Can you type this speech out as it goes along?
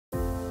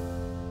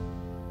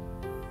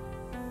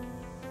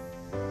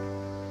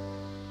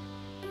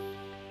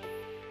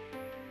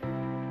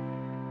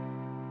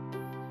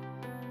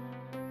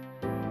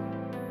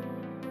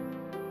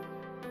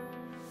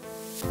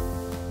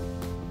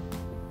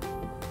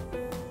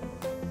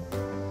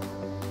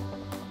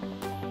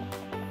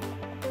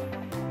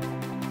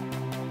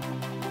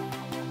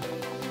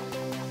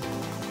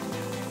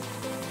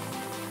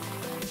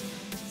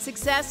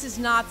success is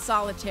not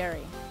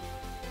solitary.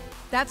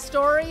 That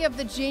story of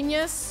the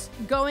genius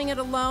going it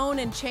alone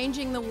and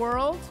changing the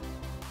world,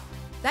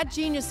 that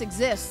genius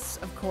exists,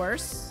 of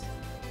course,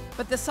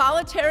 but the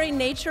solitary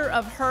nature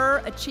of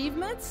her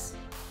achievements,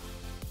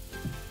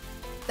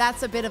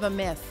 that's a bit of a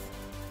myth.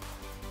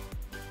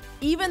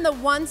 Even the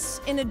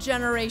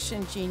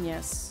once-in-a-generation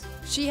genius,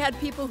 she had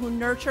people who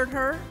nurtured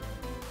her,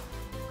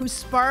 who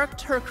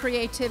sparked her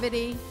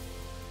creativity,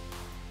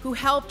 who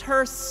helped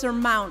her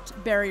surmount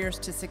barriers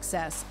to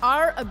success.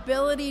 Our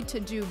ability to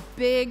do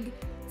big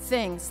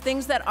things,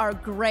 things that are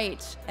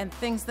great and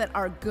things that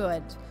are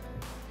good,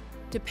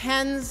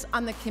 depends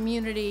on the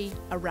community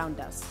around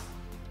us.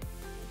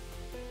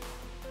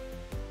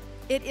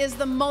 It is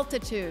the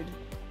multitude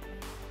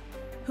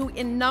who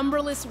in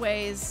numberless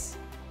ways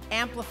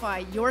amplify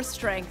your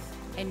strength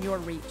and your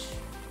reach.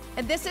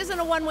 And this isn't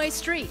a one-way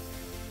street.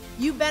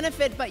 You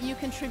benefit, but you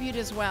contribute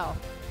as well.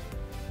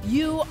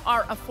 You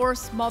are a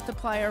force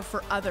multiplier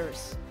for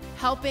others,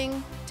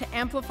 helping to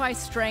amplify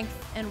strength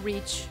and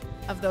reach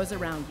of those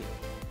around you.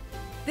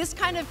 This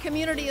kind of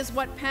community is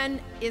what Penn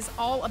is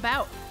all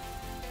about.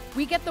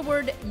 We get the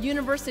word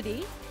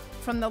university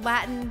from the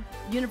Latin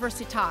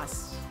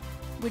universitas,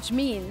 which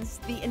means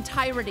the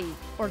entirety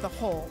or the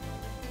whole.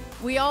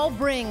 We all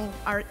bring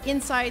our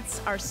insights,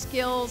 our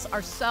skills,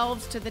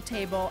 ourselves to the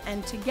table,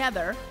 and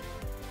together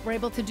we're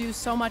able to do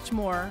so much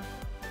more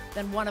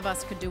than one of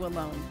us could do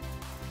alone.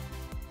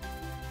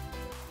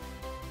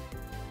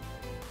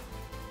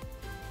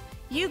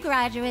 You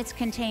graduates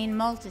contain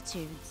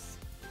multitudes.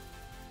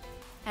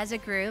 As a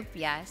group,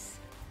 yes,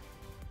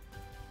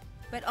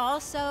 but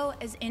also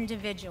as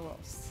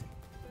individuals.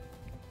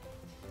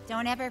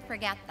 Don't ever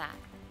forget that.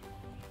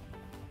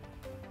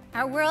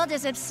 Our world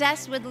is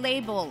obsessed with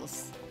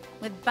labels,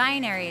 with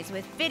binaries,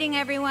 with fitting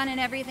everyone and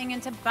everything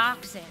into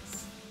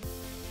boxes.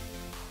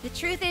 The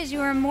truth is,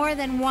 you are more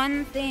than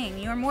one thing.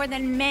 You are more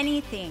than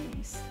many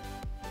things.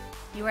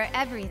 You are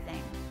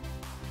everything.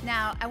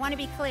 Now, I want to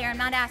be clear, I'm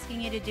not asking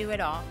you to do it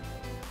all.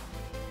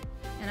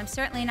 And I'm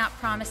certainly not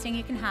promising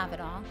you can have it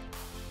all.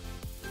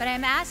 But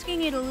I'm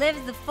asking you to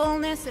live the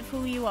fullness of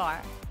who you are.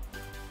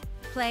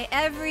 Play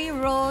every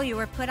role you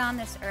were put on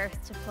this earth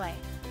to play.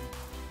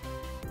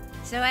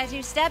 So as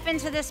you step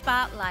into the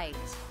spotlight,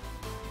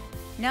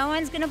 no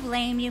one's going to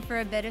blame you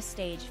for a bit of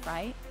stage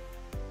fright.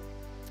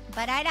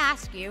 But I'd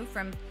ask you,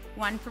 from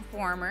one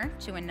performer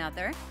to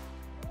another,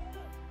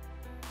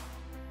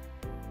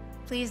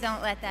 please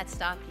don't let that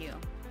stop you.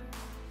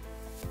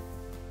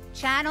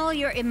 Channel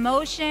your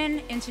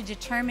emotion into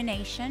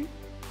determination.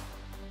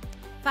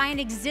 Find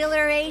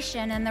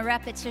exhilaration in the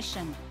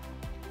repetition.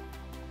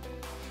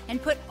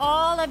 And put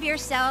all of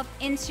yourself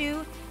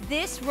into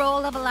this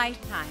role of a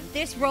lifetime,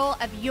 this role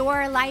of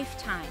your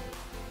lifetime.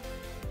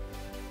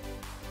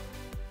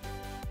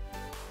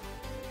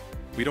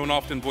 We don't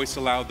often voice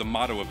aloud the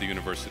motto of the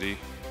university,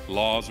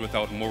 laws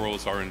without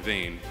morals are in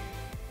vain.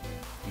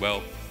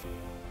 Well,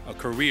 a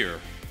career,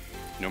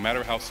 no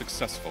matter how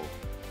successful,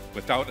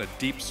 without a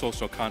deep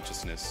social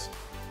consciousness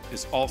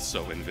is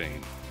also in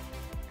vain.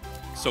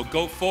 So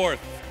go forth.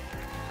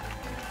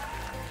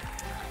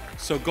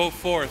 So go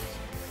forth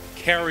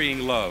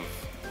carrying love.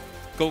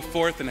 Go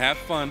forth and have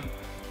fun,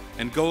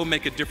 and go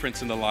make a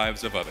difference in the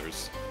lives of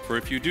others. For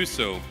if you do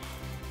so,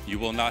 you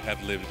will not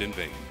have lived in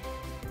vain.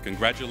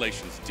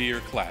 Congratulations, dear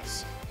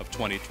class of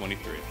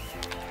 2023.